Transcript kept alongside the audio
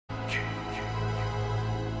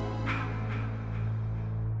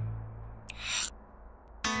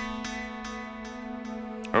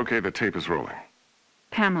Okay, the tape is rolling.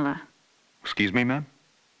 Pamela. Excuse me, ma'am?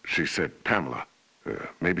 She said Pamela.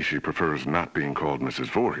 Maybe she prefers not being called Mrs.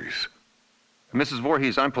 Vorhees. Mrs.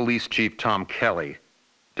 Vorhees, I'm Police Chief Tom Kelly.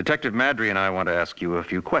 Detective Madry and I want to ask you a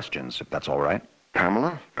few questions, if that's all right.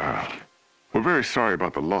 Pamela, we're very sorry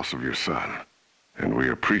about the loss of your son. And we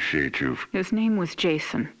appreciate you. His name was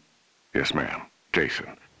Jason. Yes, ma'am.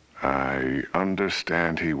 Jason. I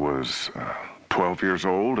understand he was 12 years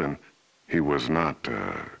old and he was not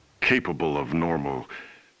capable of normal.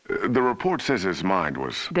 The report says his mind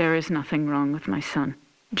was... There is nothing wrong with my son.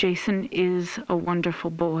 Jason is a wonderful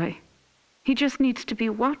boy. He just needs to be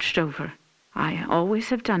watched over. I always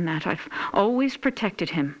have done that. I've always protected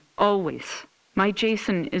him. Always. My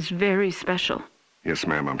Jason is very special. Yes,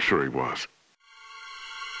 ma'am, I'm sure he was.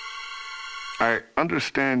 I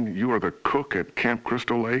understand you are the cook at Camp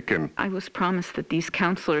Crystal Lake and... I was promised that these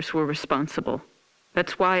counselors were responsible.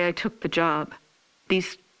 That's why I took the job.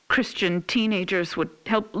 These Christian teenagers would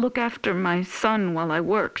help look after my son while I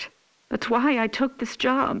worked. That's why I took this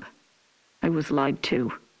job. I was lied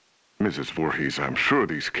to. Mrs. Voorhees, I'm sure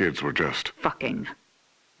these kids were just... Fucking.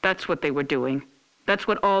 That's what they were doing. That's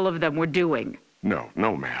what all of them were doing. No,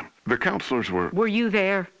 ma'am. The counselors were... Were you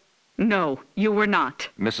there? No, you were not.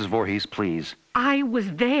 Mrs. Voorhees, please. I was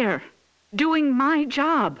there, doing my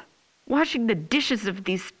job, washing the dishes of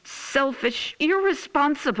these selfish,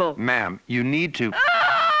 irresponsible... Ma'am, you need to...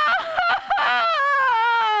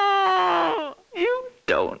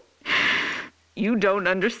 You don't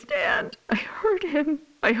understand. I heard him.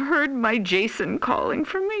 I heard my Jason calling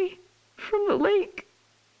for me from the lake.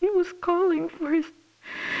 He was calling for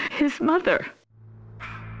his mother.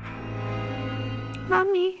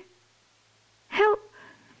 Mommy, help,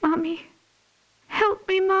 Mommy. Help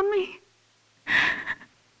me, Mommy.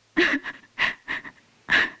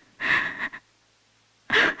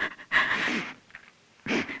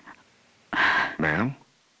 Ma'am?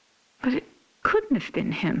 But it couldn't have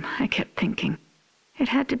been him, I kept thinking. It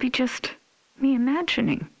had to be just me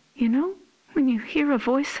imagining, you know? When you hear a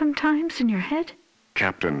voice sometimes in your head.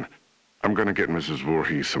 Captain, I'm going to get Mrs.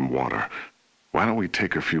 Voorhees some water. Why don't we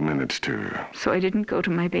take a few minutes to... So I didn't go to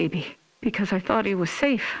my baby, because I thought he was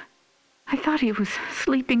safe. I thought he was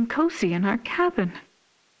sleeping cozy in our cabin.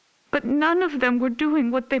 But none of them were doing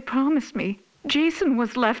what they promised me. Jason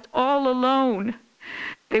was left all alone.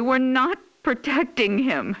 They were not protecting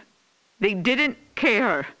him. They didn't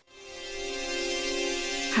care.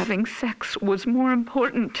 Having sex was more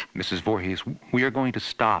important. Mrs. Voorhees, we are going to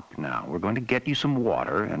stop now. We're going to get you some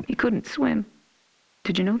water and... He couldn't swim.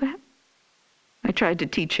 Did you know that? I tried to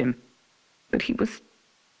teach him, but he was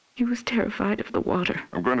terrified of the water.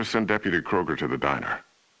 I'm going to send Deputy Kroger to the diner.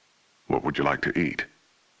 What would you like to eat?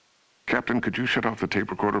 Captain, could you shut off the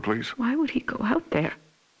tape recorder, please? Why would he go out there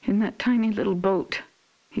in that tiny little boat?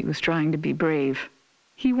 He was trying to be brave.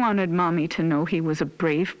 He wanted Mommy to know he was a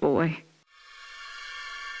brave boy.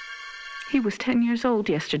 He was 10 years old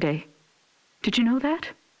yesterday. Did you know that?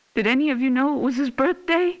 Did any of you know it was his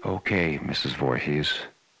birthday? Okay, Mrs. Voorhees.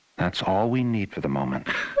 That's all we need for the moment.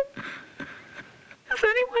 Has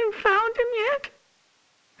anyone found him yet?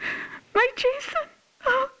 My Jason?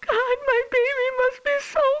 Oh, God, my baby must be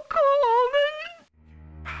so cold.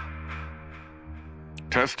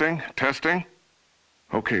 Testing?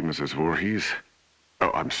 Okay, Mrs. Voorhees.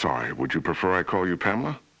 Oh, I'm sorry. Would you prefer I call you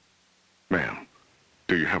Pamela? Ma'am,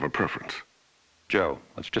 do you have a preference? Joe,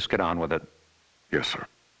 let's just get on with it. Yes, sir.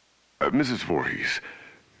 Mrs. Voorhees,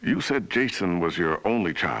 you said Jason was your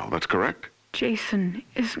only child, that's correct? Jason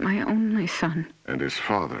is my only son. And his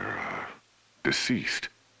father, deceased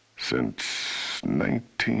since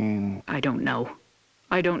 19... I don't know.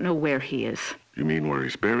 I don't know where he is. You mean where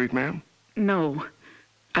he's buried, ma'am? No.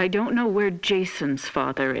 I don't know where Jason's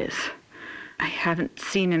father is. I haven't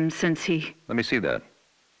seen him since he... Let me see that.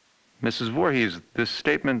 Mrs. Voorhees, this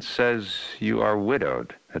statement says you are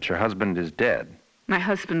widowed, that your husband is dead. My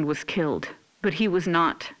husband was killed, but he was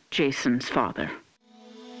not Jason's father.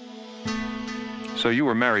 So you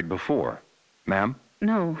were married before, ma'am?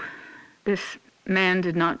 No, this man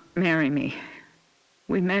did not marry me.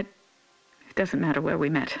 We met... It doesn't matter where we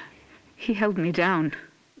met. He held me down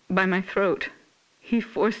by my throat. He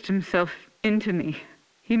forced himself into me.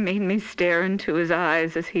 He made me stare into his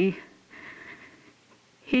eyes as he...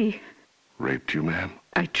 Raped you, ma'am?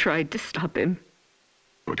 I tried to stop him.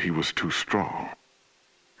 But he was too strong.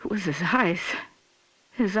 It was his eyes.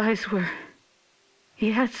 His eyes were...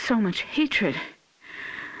 He had so much hatred.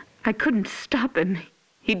 I couldn't stop him.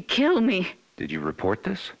 He'd kill me. Did you report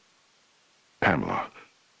this? Pamela,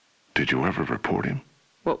 did you ever report him?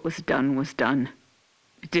 What was done was done.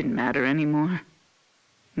 It didn't matter anymore.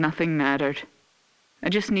 Nothing mattered. I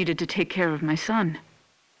just needed to take care of my son.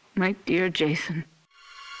 My dear Jason.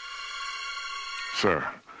 Sir,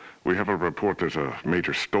 we have a report there's a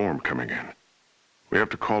major storm coming in. We have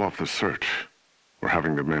to call off the search. We're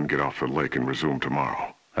having the men get off the lake and resume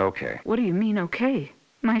tomorrow. Okay. What do you mean, okay?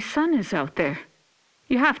 My son is out there.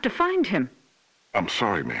 You have to find him. I'm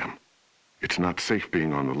sorry, ma'am. It's not safe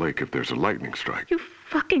being on the lake if there's a lightning strike. You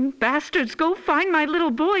fucking bastards, go find my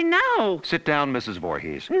little boy now! Sit down, Mrs.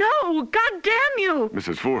 Voorhees. No, God damn you!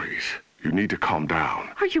 Mrs. Voorhees, you need to calm down.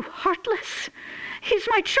 Are you heartless? He's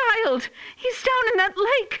my child. He's down in that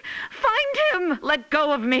lake. Find him! Let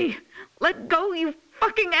go of me. Let go, you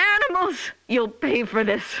fucking animals! You'll pay for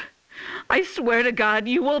this. I swear to God,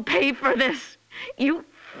 you will pay for this. You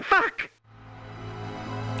fuck!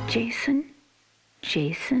 Jason?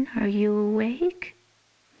 Jason, are you awake?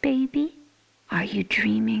 Baby? Are you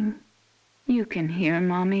dreaming? You can hear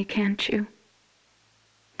Mommy, can't you?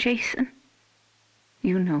 Jason,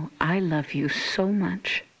 you know I love you so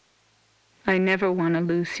much. I never want to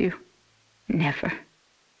lose you. Never.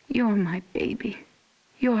 You're my baby.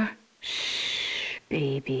 Shh,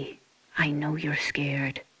 baby. I know you're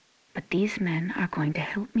scared, but these men are going to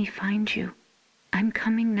help me find you. I'm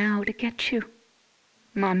coming now to get you.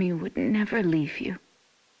 Mommy would never leave you.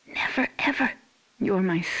 Never, ever. You're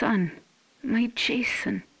my son, my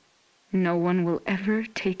Jason. No one will ever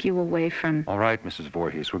take you away from... All right, Mrs.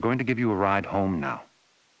 Voorhees, we're going to give you a ride home now.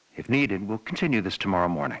 If needed, we'll continue this tomorrow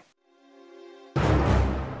morning.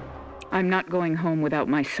 I'm not going home without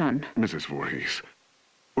my son. Mrs. Voorhees,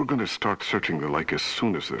 we're going to start searching the lake as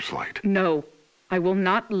soon as there's light. No, I will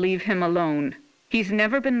not leave him alone. He's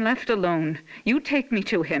never been left alone. You take me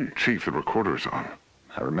to him. Chief, the recorder's on.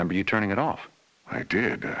 I remember you turning it off. I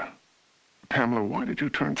did. Pamela, why did you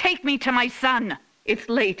turn... Take me to my son! It's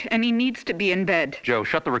late, and he needs to be in bed. Joe,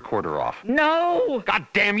 shut the recorder off. No! God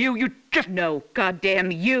damn you! You just... No,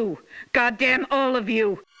 goddamn you! Goddamn all of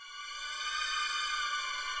you!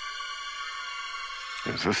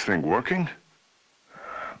 Is this thing working?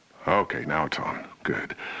 Okay, now it's on.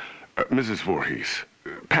 Good. Mrs. Voorhees,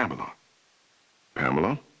 Pamela.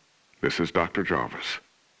 Pamela, this is Dr. Jarvis.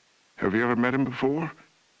 Have you ever met him before?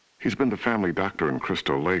 He's been the family doctor in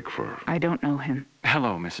Crystal Lake for... I don't know him.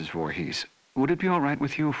 Hello, Mrs. Voorhees. Would it be all right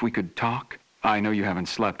with you if we could talk? I know you haven't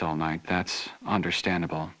slept all night. That's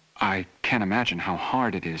understandable. I can't imagine how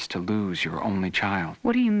hard it is to lose your only child.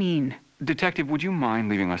 What do you mean? Detective, would you mind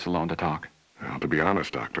leaving us alone to talk? Well, to be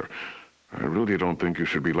honest, Doctor, I really don't think you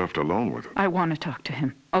should be left alone with him. I want to talk to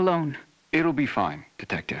him. Alone. It'll be fine,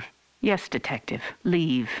 Detective. Yes, Detective.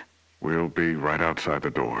 Leave. We'll be right outside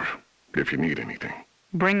the door, if you need anything.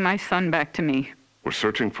 Bring my son back to me. We're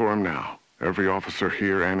searching for him now. Every officer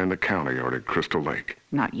here and in the county are at Crystal Lake.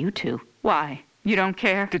 Not you two. Why? You don't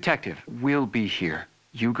care? Detective, we'll be here.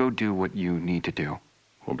 You go do what you need to do.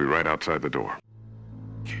 We'll be right outside the door.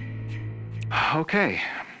 Okay.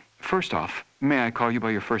 First off, may I call you by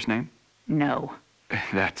your first name? No.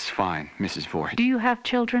 That's fine, Mrs. Voorhees. Do you have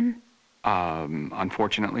children?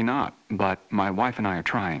 Unfortunately not, but my wife and I are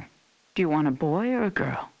trying. Do you want a boy or a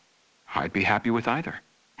girl? I'd be happy with either.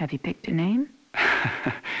 Have you picked a name?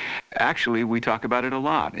 Actually, we talk about it a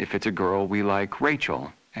lot. If it's a girl, we like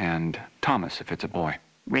Rachel, and Thomas if it's a boy.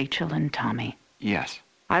 Rachel and Tommy. Yes.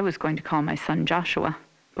 I was going to call my son Joshua,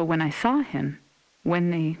 but when I saw him,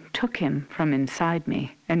 when they took him from inside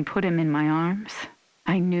me and put him in my arms,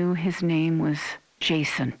 I knew his name was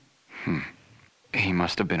Jason. He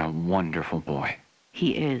must have been a wonderful boy.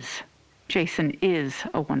 He is. Jason is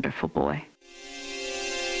a wonderful boy.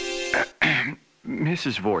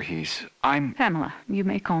 Mrs. Voorhees, I'm... Pamela. You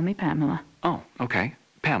may call me Pamela. Oh, okay.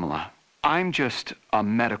 Pamela. I'm just a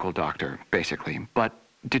medical doctor, basically, but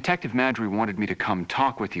Detective Madry wanted me to come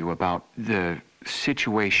talk with you about the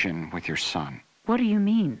situation with your son. What do you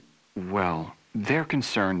mean? Well, they're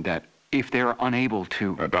concerned that if they're unable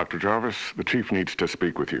to... Dr. Jarvis, the chief needs to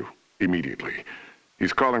speak with you immediately.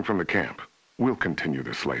 He's calling from the camp. We'll continue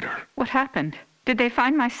this later. What happened? Did they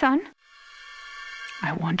find my son?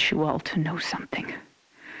 I want you all to know something.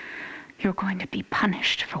 You're going to be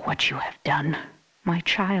punished for what you have done. My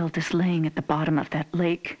child is laying at the bottom of that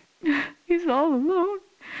lake. He's all alone,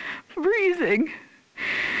 freezing.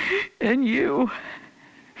 And you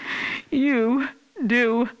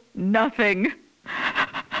do nothing.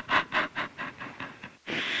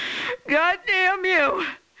 God damn you!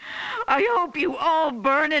 I hope you all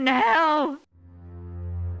burn in hell!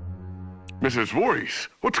 Mrs. Voorhees,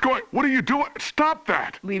 what are you doing? Stop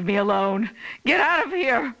that! Leave me alone. Get out of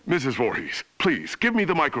here! Mrs. Voorhees, please, give me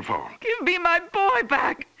the microphone. Give me my boy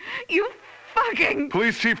back! You fucking...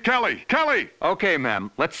 Police Chief Kelly! Kelly! Okay,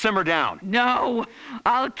 ma'am, let's simmer down. No,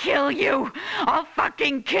 I'll kill you. I'll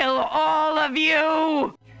fucking kill all of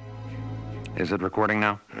you. Is it recording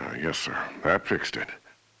now? Yes, sir. That fixed it.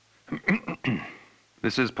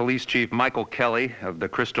 This is Police Chief Michael Kelly of the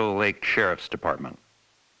Crystal Lake Sheriff's Department.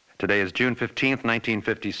 Today is June 15th,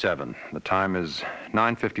 1957. The time is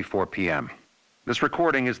 9:54 p.m. This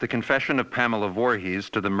recording is the confession of Pamela Vorhees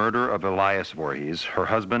to the murder of Elias Vorhees, her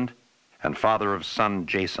husband, and father of son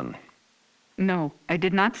Jason. No, I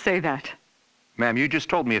did not say that. Ma'am, you just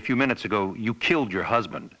told me a few minutes ago you killed your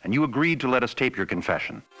husband, and you agreed to let us tape your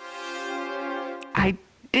confession. I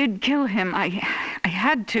did kill him. I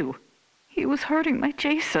had to. He was hurting my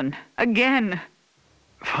Jason. Again.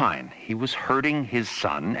 Fine. He was hurting his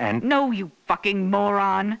son, and... No, you fucking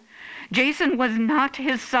moron. Jason was not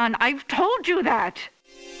his son. I've told you that.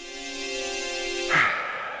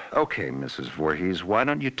 Okay, Mrs. Voorhees, why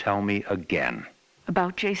don't you tell me again?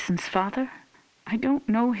 About Jason's father? I don't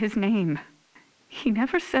know his name. He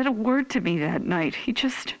never said a word to me that night. He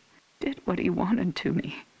just did what he wanted to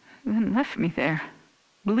me, then left me there,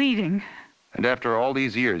 bleeding. And after all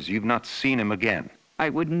these years, you've not seen him again? I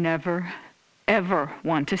would never, ever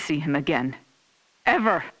want to see him again.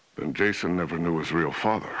 Ever. Then Jason never knew his real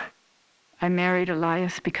father. I married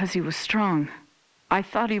Elias because he was strong. I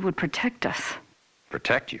thought he would protect us.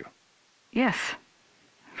 Protect you? Yes,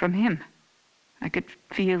 from him. I could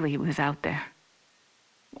feel he was out there,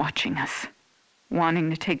 watching us, wanting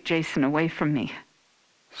to take Jason away from me.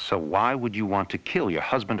 So why would you want to kill your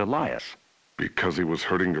husband, Elias? Because he was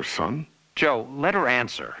hurting your son? Joe, let her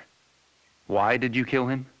answer. Why did you kill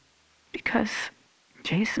him? Because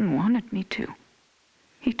Jason wanted me to.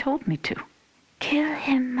 He told me to. Kill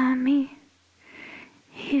him, Mommy.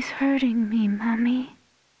 He's hurting me, Mommy.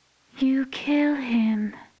 You kill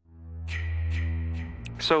him.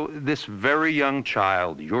 So this very young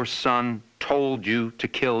child, your son, told you to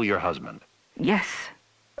kill your husband? Yes.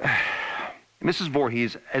 Mrs.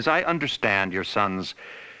 Voorhees, as I understand your son's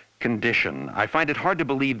condition, I find it hard to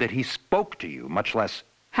believe that he spoke to you, much less...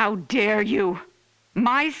 How dare you?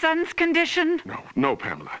 My son's condition? No,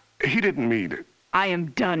 Pamela. He didn't mean it. I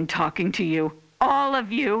am done talking to you. All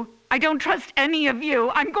of you. I don't trust any of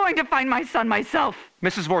you. I'm going to find my son myself.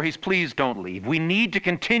 Mrs. Voorhees, please don't leave. We need to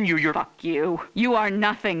continue your... Fuck you. You are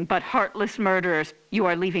nothing but heartless murderers. You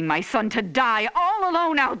are leaving my son to die all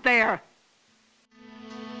alone out there.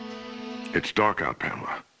 It's dark out,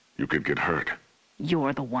 Pamela. You could get hurt.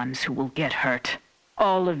 You're the ones who will get hurt.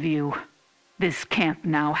 All of you. This camp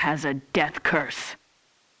now has a death curse.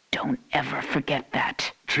 Don't ever forget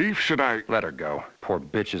that. Chief, should I... Let her go. Poor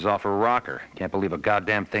bitch is off her rocker. Can't believe a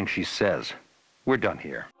goddamn thing she says. We're done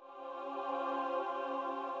here.